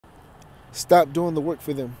Stop doing the work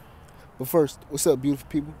for them. But first, what's up, beautiful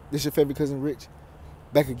people? This your favorite cousin Rich,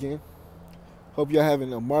 back again. Hope y'all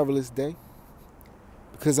having a marvelous day,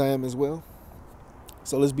 because I am as well.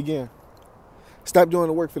 So let's begin. Stop doing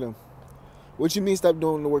the work for them. What you mean stop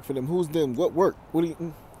doing the work for them? Who's them? What work? What do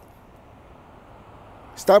you...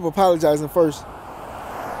 Stop apologizing first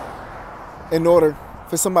in order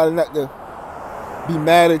for somebody not to be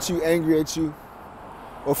mad at you, angry at you,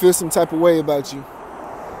 or feel some type of way about you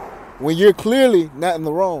when you're clearly not in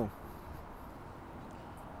the wrong.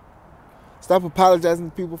 Stop apologizing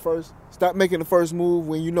to people first. Stop making the first move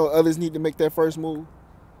when you know others need to make that first move.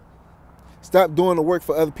 Stop doing the work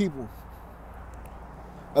for other people.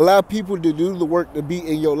 Allow people to do the work to be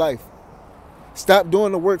in your life. Stop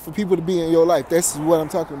doing the work for people to be in your life. That's what I'm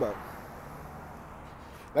talking about.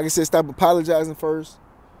 Like I said, stop apologizing first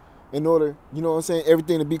in order, you know what I'm saying,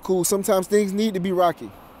 everything to be cool. Sometimes things need to be rocky.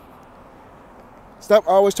 Stop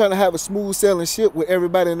always trying to have a smooth sailing ship with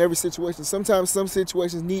everybody in every situation. Sometimes some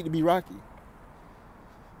situations need to be rocky.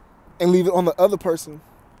 And leave it on the other person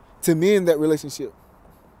to mend that relationship.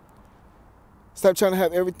 Stop trying to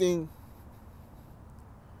have everything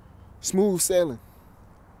smooth sailing.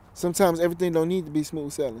 Sometimes everything don't need to be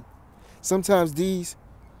smooth sailing. Sometimes these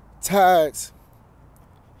tides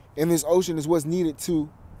in this ocean is what's needed to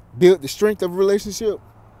build the strength of a relationship,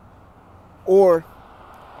 or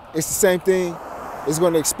it's the same thing. It's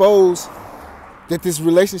going to expose that this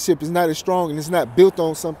relationship is not as strong and it's not built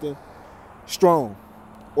on something strong,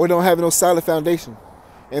 or don't have no solid foundation,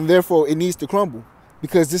 and therefore it needs to crumble,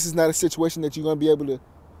 because this is not a situation that you're going to be able to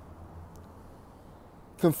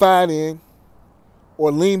confide in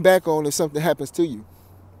or lean back on if something happens to you.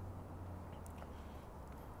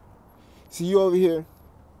 See, you over here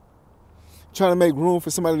trying to make room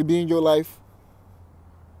for somebody to be in your life,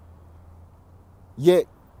 yet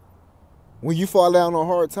when you fall down on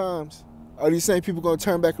hard times, are these same people going to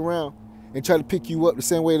turn back around and try to pick you up the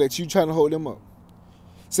same way that you trying to hold them up?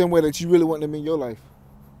 Same way that you really want them in your life.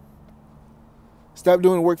 Stop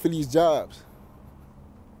doing the work for these jobs.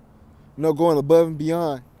 You know, going above and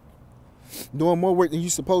beyond. Doing more work than you're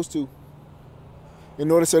supposed to in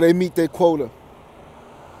order so they meet their quota.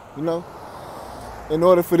 You know? In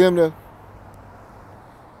order for them to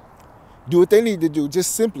do what they need to do,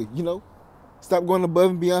 just simply, you know? Stop going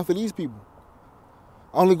above and beyond for these people.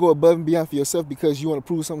 Only go above and beyond for yourself because you want to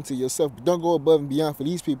prove something to yourself. But don't go above and beyond for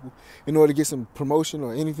these people in order to get some promotion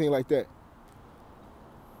or anything like that.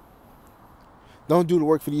 Don't do the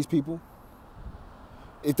work for these people.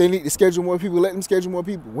 If they need to schedule more people, let them schedule more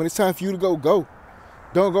people. When it's time for you to go, go.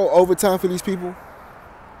 Don't go overtime for these people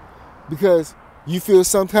because you feel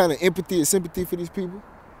some kind of empathy or sympathy for these people.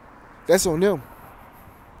 That's on them.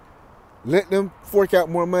 Let them fork out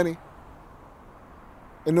more money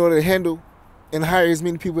in order to handle and hire as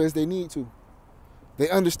many people as they need to. They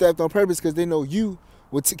understaffed on purpose because they know you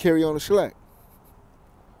will carry on the slack.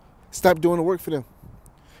 Stop doing the work for them.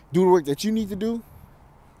 Do the work that you need to do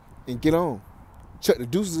and get on. Chuck the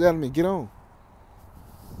deuces at them and get on.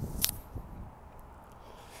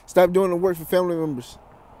 Stop doing the work for family members.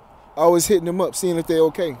 Always hitting them up, seeing if they're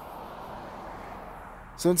okay.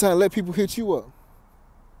 Sometimes let people hit you up.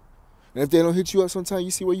 And if they don't hit you up, sometimes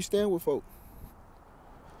you see where you stand with folk.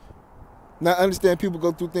 Now, I understand people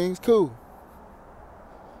go through things, cool.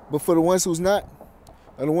 But for the ones who's not,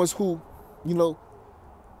 and the ones who, you know,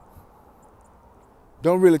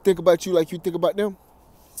 don't really think about you like you think about them,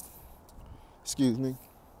 excuse me,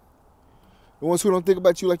 the ones who don't think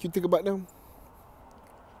about you like you think about them,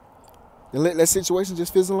 then let that situation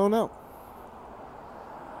just fizzle on out.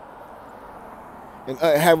 And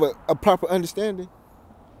have a proper understanding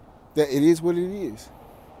that it is what it is.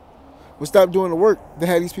 But stop doing the work to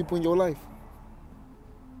have these people in your life.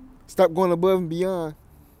 Stop going above and beyond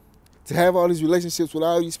to have all these relationships with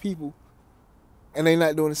all these people and they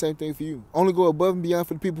not doing the same thing for you. Only go above and beyond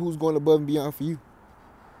for the people who's going above and beyond for you.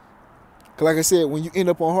 Because like I said, when you end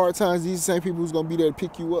up on hard times, these are the same people who's going to be there to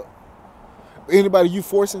pick you up. Anybody you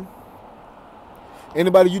forcing,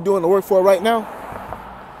 anybody you doing the work for right now,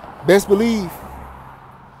 best believe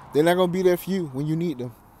they're not going to be there for you when you need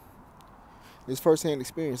them. It's first-hand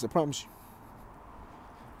experience, I promise you.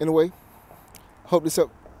 Anyway, I hope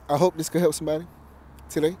this could help somebody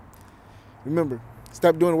today. Remember,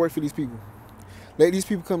 stop doing the work for these people. Let these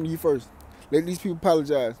people come to you first. Let these people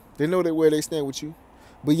apologize. They know where they stand with you.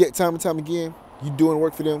 But yet, time and time again, you doing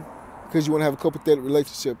work for them because you want to have a copacetic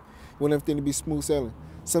relationship. You want everything to be smooth sailing.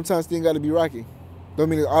 Sometimes things got to be rocky. Don't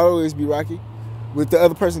mean it always be rocky. But if the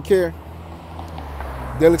other person care,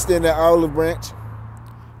 they'll extend that olive branch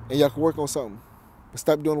and y'all can work on something. But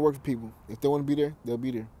stop doing the work for people. If they want to be there, they'll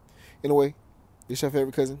be there. Anyway, This your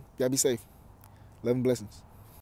favorite cousin. Y'all be safe. Love and blessings.